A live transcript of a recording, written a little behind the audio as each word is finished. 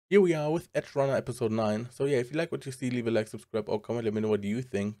Here we are with Edgerunner episode 9. So yeah, if you like what you see, leave a like, subscribe, or comment. Let me know what you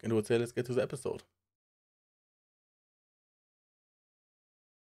think. And I would say let's get to the episode.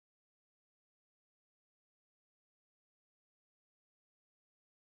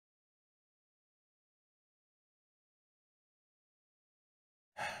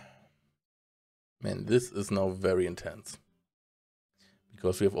 Man, this is now very intense.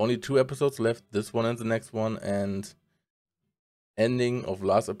 Because we have only 2 episodes left, this one and the next one, and ending of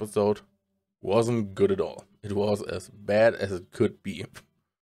last episode wasn't good at all. It was as bad as it could be.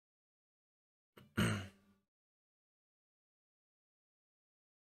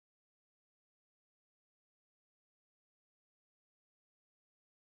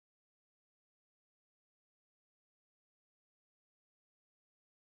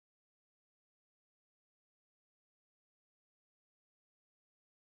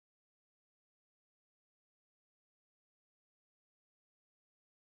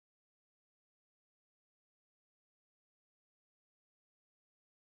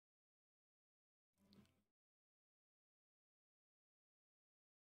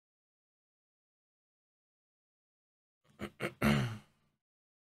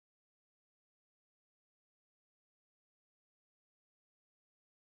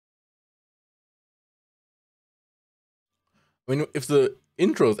 I mean, if the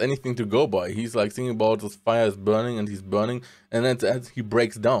intro is anything to go by, he's like singing about this fire is burning and he's burning, and then as he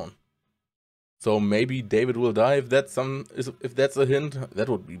breaks down. So maybe David will die. If that's a hint, that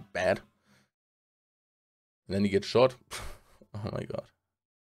would be bad. And then he gets shot. Oh my god.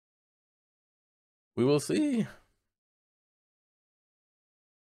 We will see.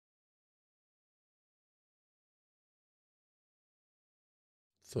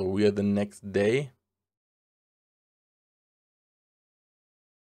 So we are the next day.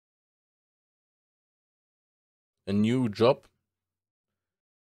 A new job.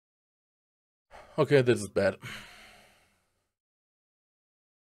 Okay, this is bad.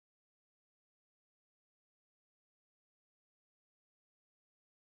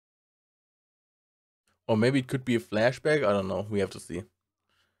 Or maybe it could be a flashback. I don't know. We have to see.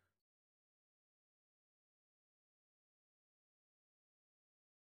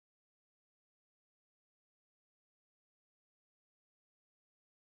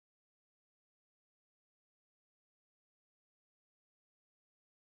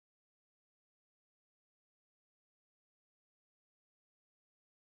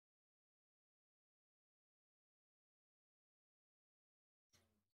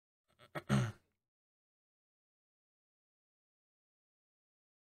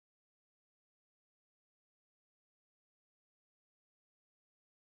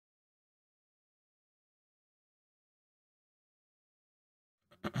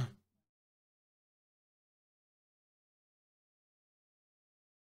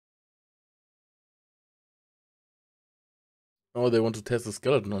 Oh, they want to test the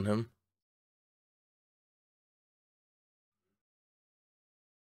skeleton on him.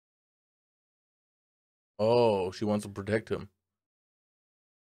 Oh, she wants to protect him.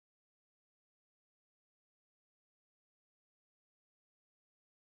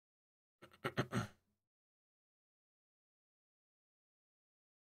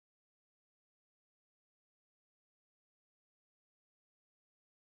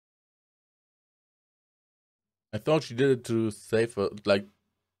 I thought she did it to save her, like,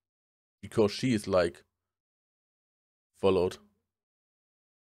 because she is, like, followed.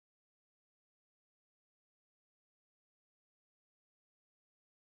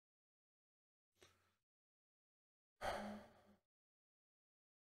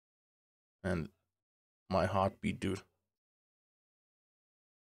 And my heartbeat, dude.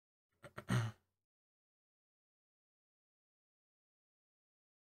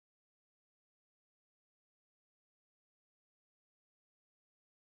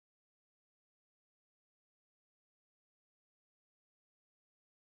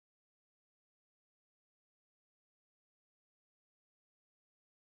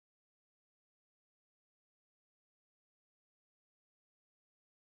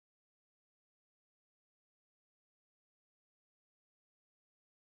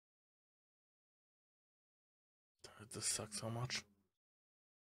 This sucks so much.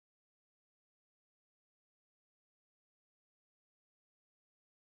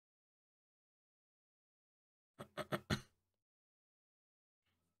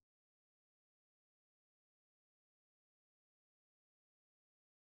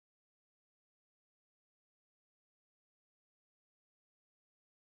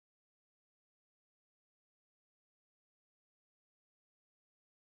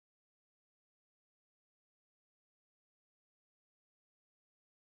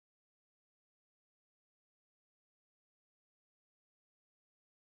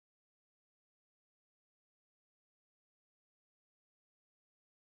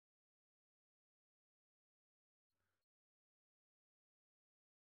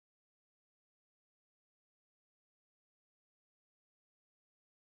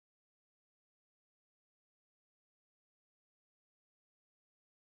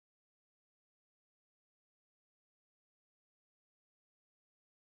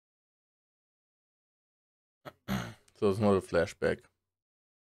 So it's not a flashback.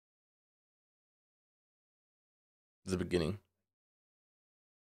 It's the beginning.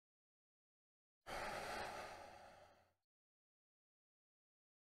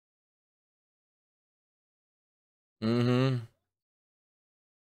 Mm-hmm.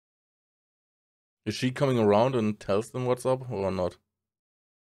 Is she coming around and tells them what's up or not?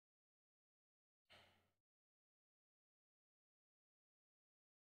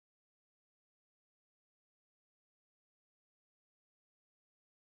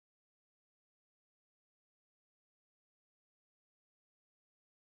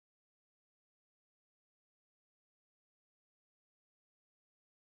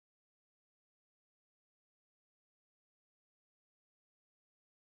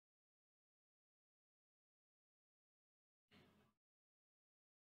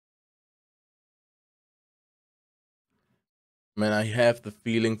 Man, I have the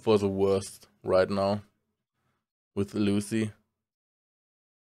feeling for the worst right now with Lucy.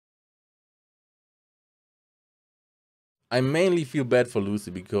 I mainly feel bad for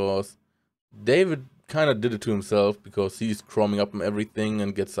Lucy because David kind of did it to himself because he's chroming up and everything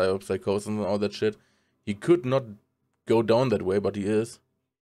and gets psychosis and all that shit. He could not go down that way, but he is.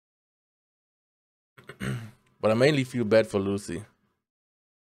 But I mainly feel bad for Lucy.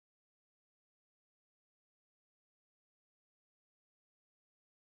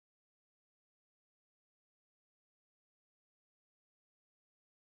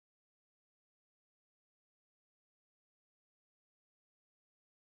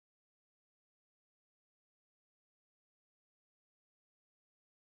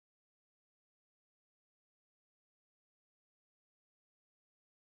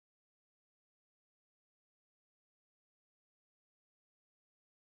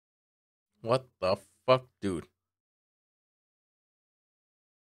 What the fuck, dude?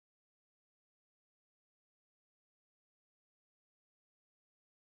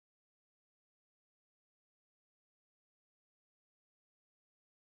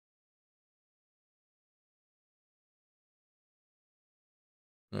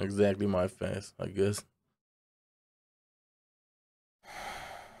 Exactly my face, I guess.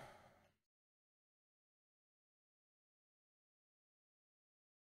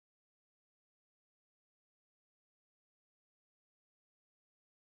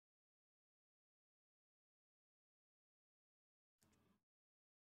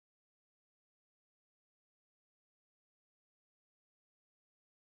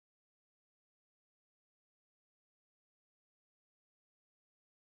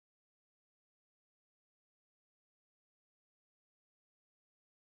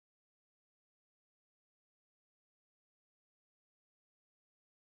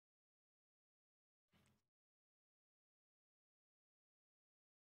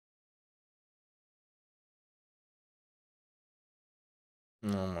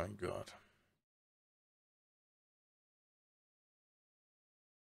 Oh my god.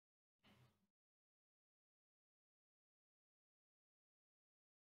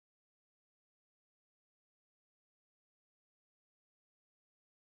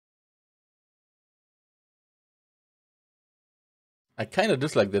 I kind of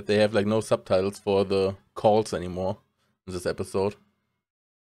dislike that they have like no subtitles for the calls anymore in this episode.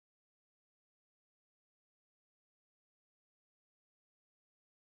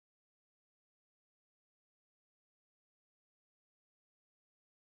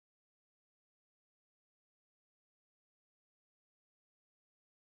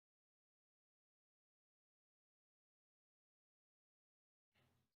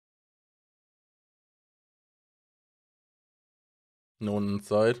 No one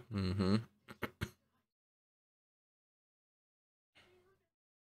inside. Mm-hmm.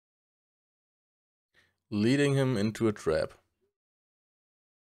 Leading him into a trap.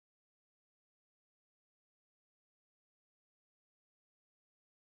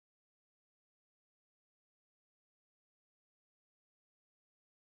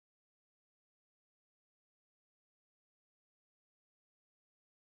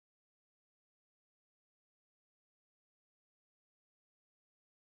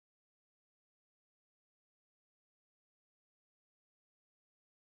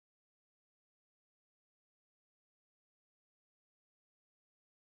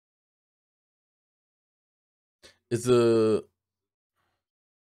 Is a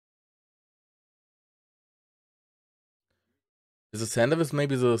is a Sandovis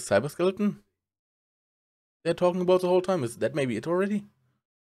maybe the cyber skeleton they're talking about the whole time? Is that maybe it already?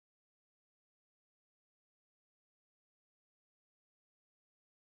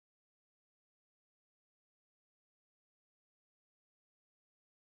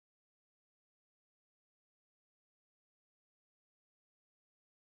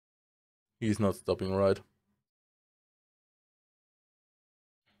 He's not stopping, right?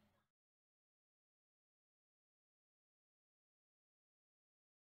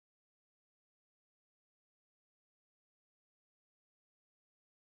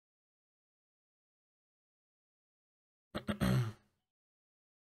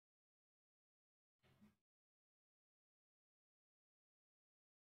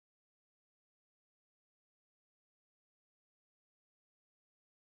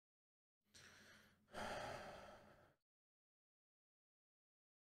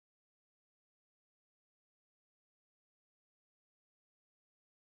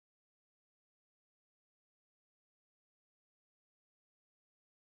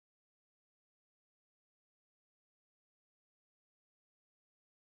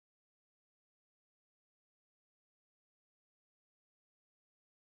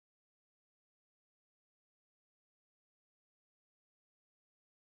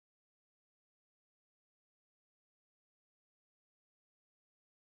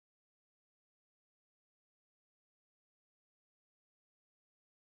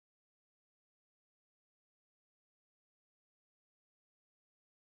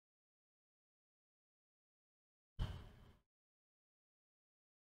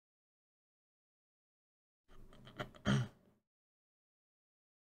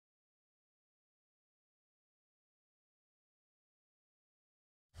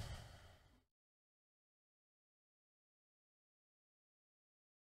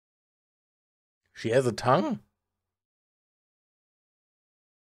 She has a tongue?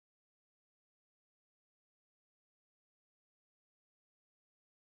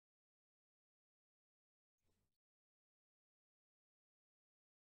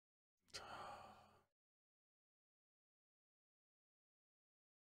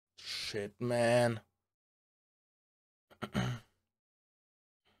 Shit, man.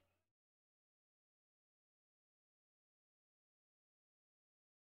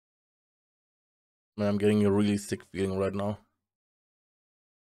 Man, I'm getting a really sick feeling right now.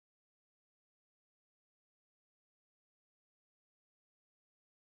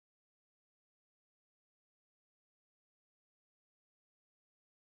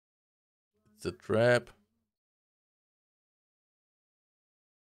 It's a trap.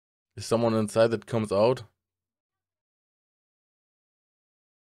 Is someone inside that comes out?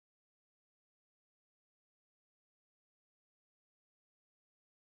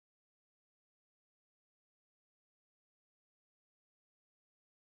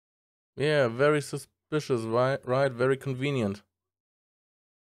 Yeah, very suspicious, right? Right, very convenient.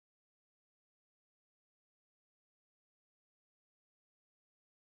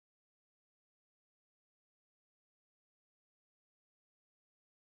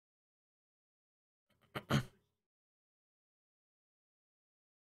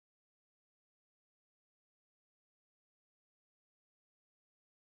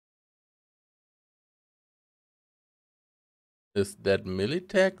 Is that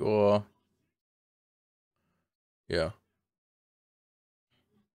Militech or? Yeah.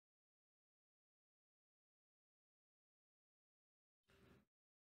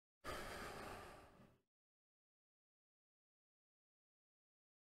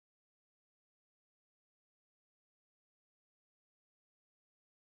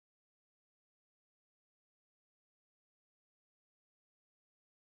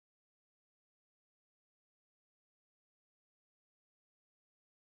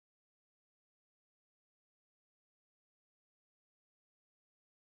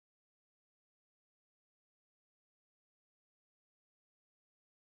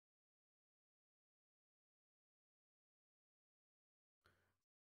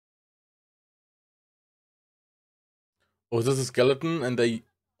 Oh, is this a skeleton? And they.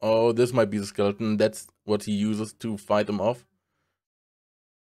 Oh, this might be the skeleton. That's what he uses to fight him off.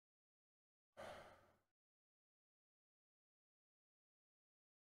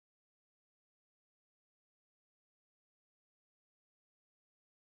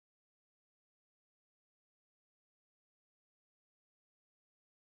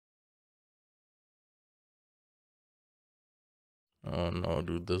 Oh no,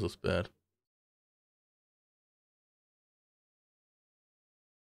 dude, this is bad.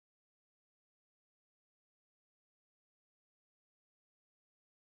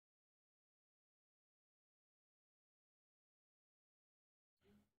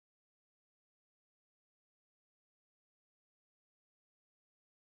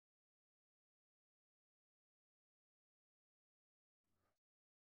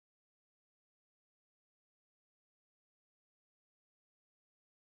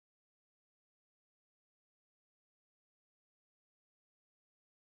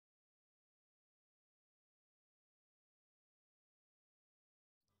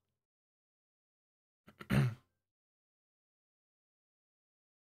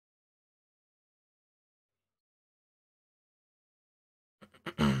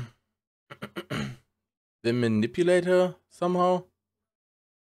 They manipulate her somehow?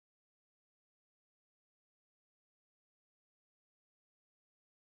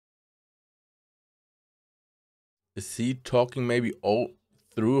 Is he talking maybe all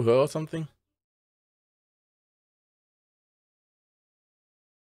through her or something?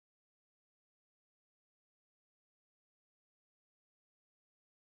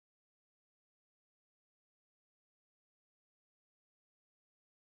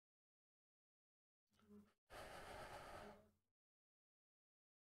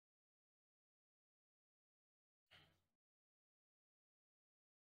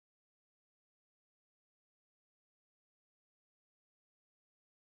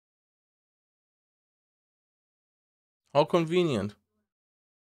 How convenient.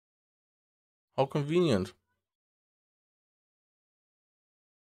 How convenient.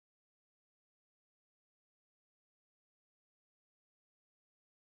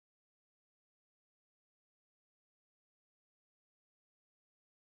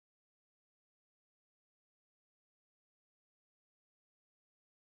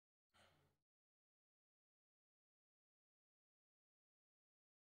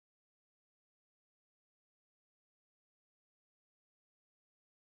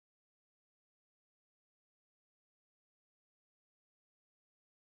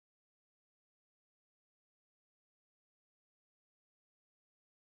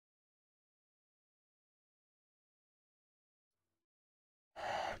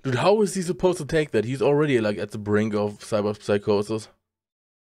 Dude, how is he supposed to take that? He's already like at the brink of cyber psychosis.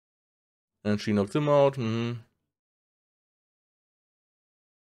 And she knocks him out.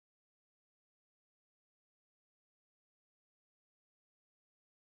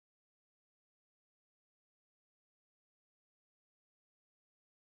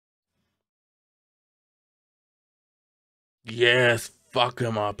 Yes, fuck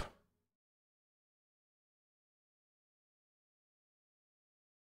him up.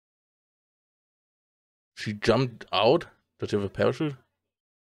 She jumped out? Does she have a parachute?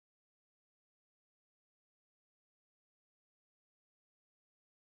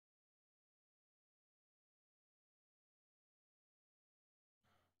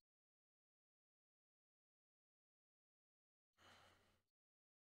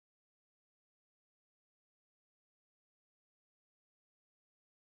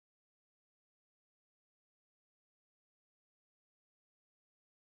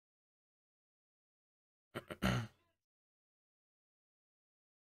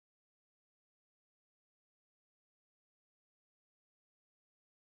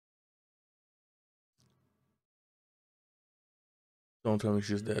 Don't tell me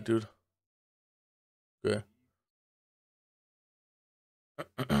she's dead, dude. Okay.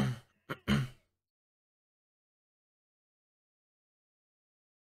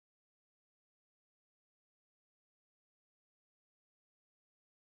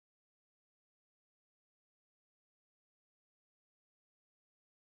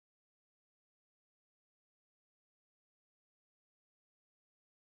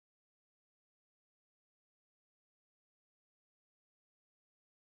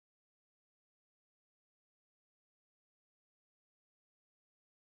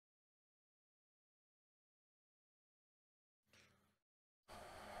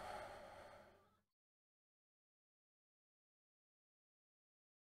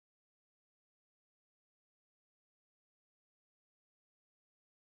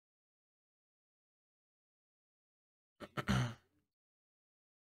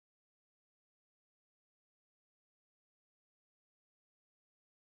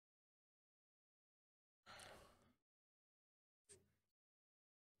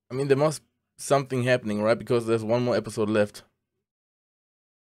 I mean, there must something happening, right? Because there's one more episode left.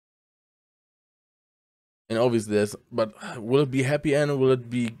 And obviously there's, but will it be happy end or will it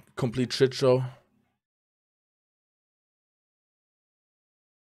be complete shit show?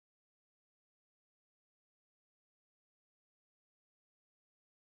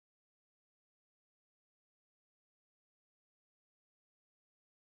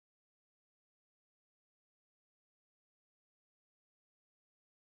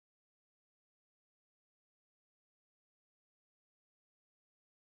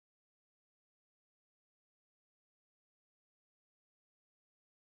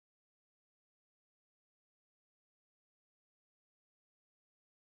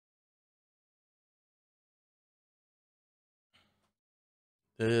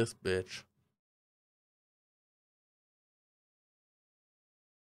 This bitch.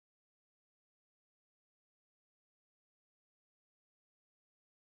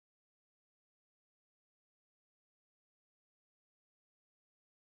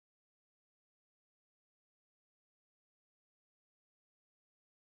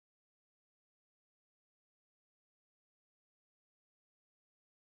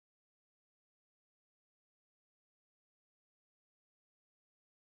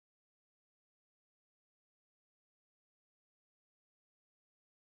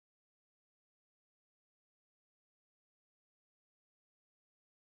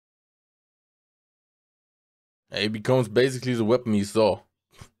 He becomes basically the weapon he saw,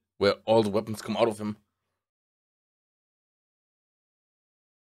 where all the weapons come out of him.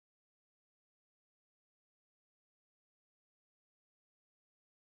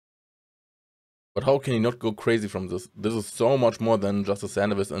 But how can he not go crazy from this? This is so much more than just a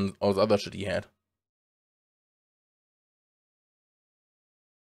sandwich and all the other shit he had.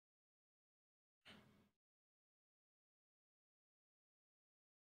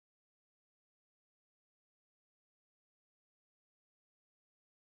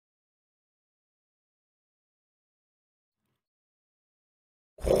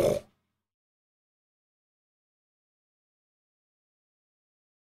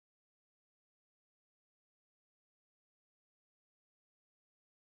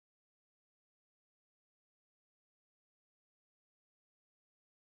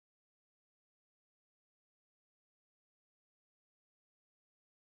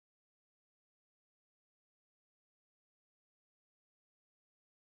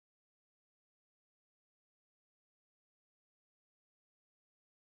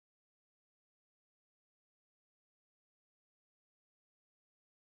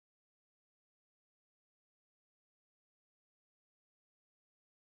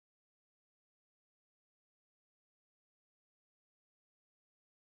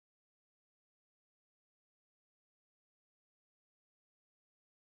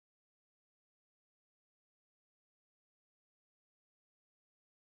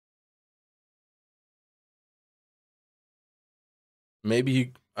 Maybe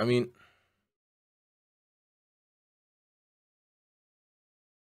he, I mean,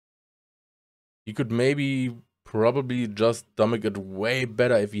 he could maybe probably just stomach it way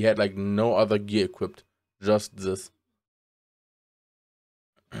better if he had like no other gear equipped. Just this.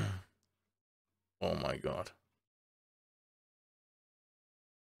 Oh my god.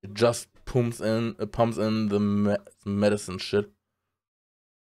 It just pumps in the medicine shit.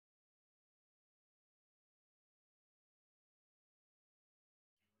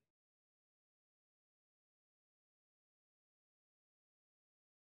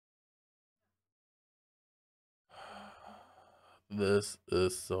 This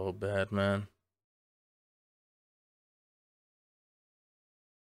is so bad, man.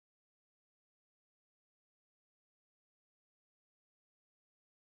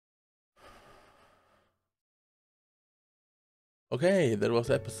 Okay, that was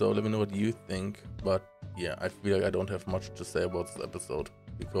the episode. Let me know what you think. But yeah, I feel like I don't have much to say about this episode.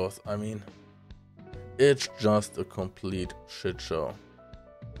 Because, I mean, it's just a complete shit show.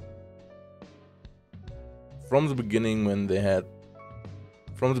 From the beginning when they had...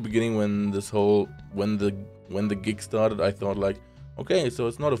 From the beginning when this whole... When the gig started, I thought like, okay, so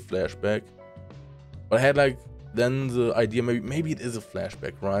it's not a flashback. But I had like, then the idea, maybe it is a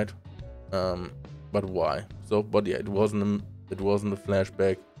flashback, right? But why? So, but yeah, it wasn't a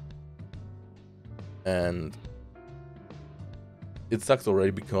flashback, and it sucks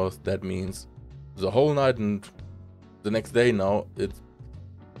already because that means the whole night and the next day now it's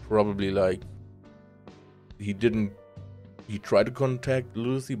probably like he tried to contact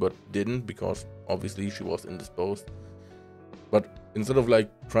Lucy but didn't because obviously she was indisposed. But instead of like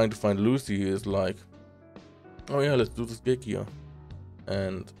trying to find Lucy, he is like, oh yeah, let's do this gig here.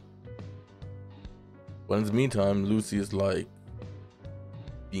 And well, in the meantime, Lucy is like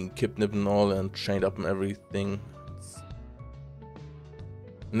being kidnapped and all and chained up and everything.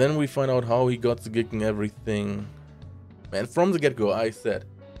 And then we find out how he got the gig and everything. And from the get-go, I said,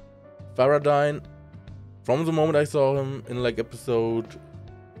 Faradine, from the moment I saw him in like episode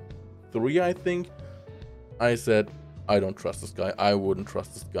 3, I think, I said, I don't trust this guy. I wouldn't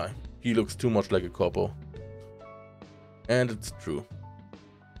trust this guy. He looks too much like a corpo. And it's true.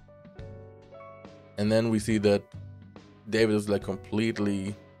 And then we see that David is like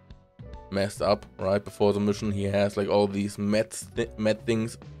completely messed up right before the mission. He has like all these med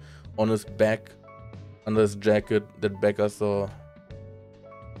things on his back, under his jacket that Becca saw.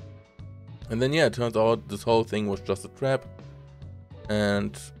 And then yeah, it turns out this whole thing was just a trap.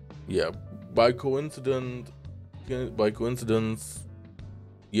 And yeah, by coincidence,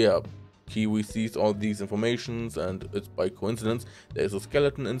 yeah, Kiwi sees all these informations, and it's by coincidence there's a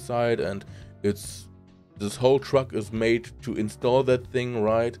skeleton inside, and this whole truck is made to install that thing,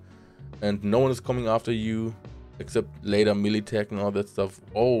 right? And no one is coming after you except later Militech and all that stuff.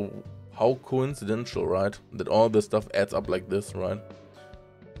 Oh, how coincidental, right? That all this stuff adds up like this, right?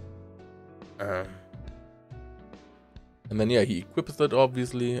 And then yeah, he equips it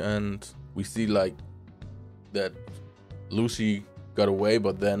obviously, and we see like that Lucy got away,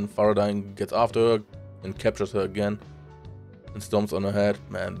 but then Faradine gets after her and captures her again and stomps on her head.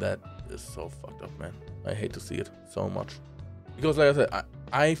 Man, that is so fucked up, man. I hate to see it so much. Because like I said,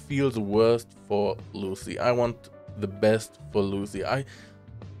 I feel the worst for Lucy. I want the best for Lucy.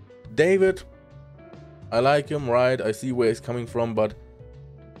 David, I like him, right? I see where he's coming from, but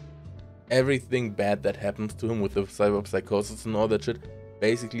everything bad that happens to him with the cyber psychosis and all that shit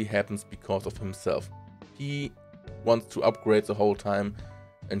basically happens because of himself. He wants to upgrade the whole time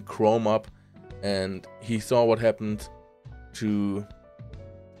and chrome up, and he saw what happened to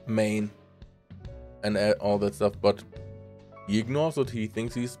Maine and all that stuff, but he ignores it. He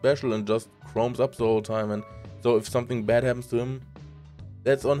thinks he's special and just chromes up the whole time, and so if something bad happens to him,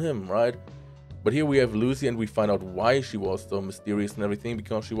 that's on him, right? But here we have Lucy, and we find out why she was so mysterious and everything,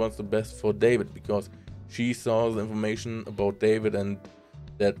 because she wants the best for David, because she saw the information about David and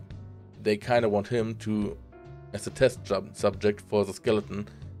that they kind of want him to as a test subject for the skeleton,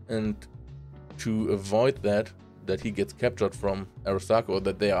 and to avoid that he gets captured from Arasaka, or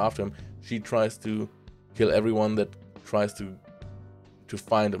that they are after him, she tries to kill everyone that tries to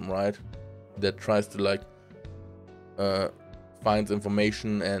find him, right? That tries to like finds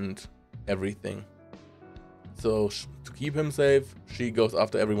information and everything. So to keep him safe, she goes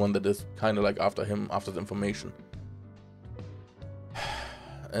after everyone that is kind of like after him, after the information.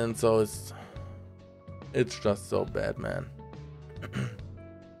 And so it's just so bad, man.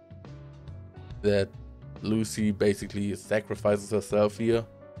 That Lucy basically sacrifices herself here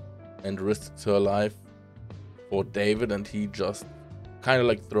and risks her life for David, and he just kind of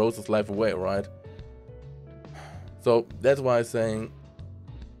like throws his life away, right? So that's why I'm saying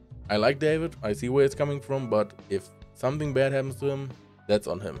I like David, I see where it's coming from, but if something bad happens to him, that's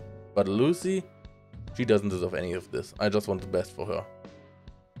on him. But Lucy, she doesn't deserve any of this. I just want the best for her.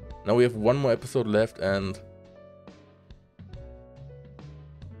 Now we have one more episode left, and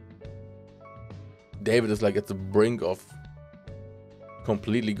David is like at the brink of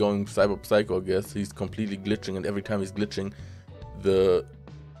completely going cyber psycho, I guess. He's completely glitching, and every time he's glitching, the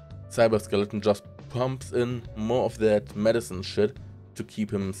cyber skeleton just pumps in more of that medicine shit to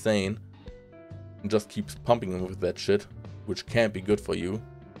keep him sane, and just keeps pumping him with that shit, which can't be good for you.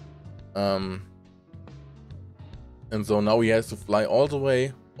 And so now he has to fly all the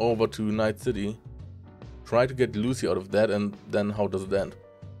way over to Night City, try to get Lucy out of that, and then how does it end?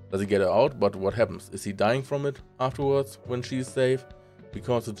 Does he get her out? But what happens? Is he dying from it afterwards when she's safe?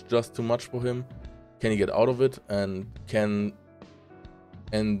 Because it's just too much for him? Can he get out of it? And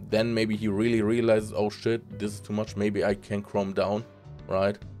then maybe he really realizes, oh shit, this is too much, maybe I can chrome down,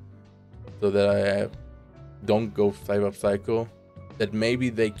 right? So that I don't go cyber psycho. That maybe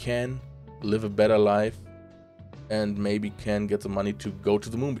they can live a better life and maybe can get the money to go to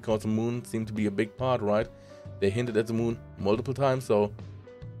the moon, because the moon seemed to be a big part, right? They hinted at the moon multiple times, so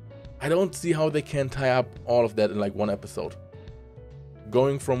I don't see how they can tie up all of that in like one episode.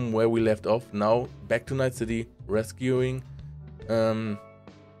 Going from where we left off, now back to Night City, rescuing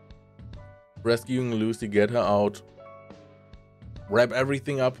Lucy, get her out, wrap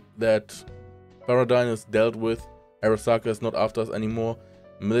everything up that Paradine is dealt with. Arasaka is not after us anymore.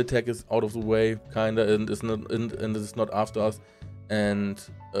 Militech is out of the way, kinda, and is not after us, and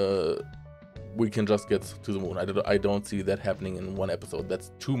we can just get to the moon. I don't see that happening in one episode.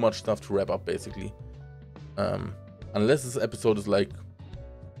 That's too much stuff to wrap up, basically. Unless this episode is like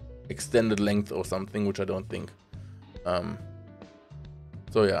extended length or something, which I don't think.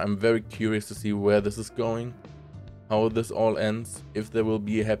 So yeah, I'm very curious to see where this is going, how this all ends, if there will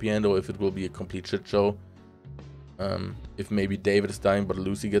be a happy end or if it will be a complete shit show. If maybe David is dying but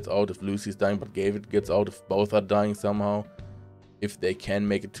Lucy gets out, if Lucy is dying but David gets out, if both are dying somehow, if they can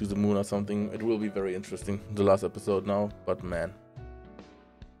make it to the moon or something. It will be very interesting, the last episode now, but man.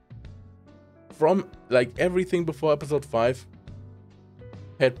 From like everything before episode 5,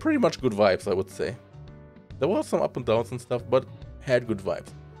 had pretty much good vibes, I would say. There was some up and downs and stuff, but had good vibes.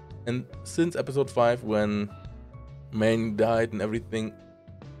 And since episode 5, when Maine died and everything,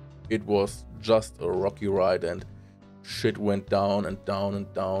 it was just a rocky ride, and shit went down and down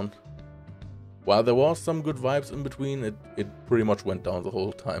and down. While there was some good vibes in between, it pretty much went down the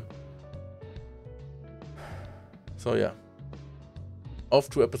whole time. So yeah, off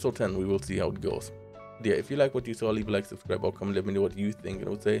to episode 10, we will see how it goes. Yeah, if you like what you saw, leave a like, subscribe, or comment, let me know what you think, and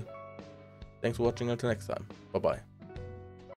I would say thanks for watching. Until next time, bye bye.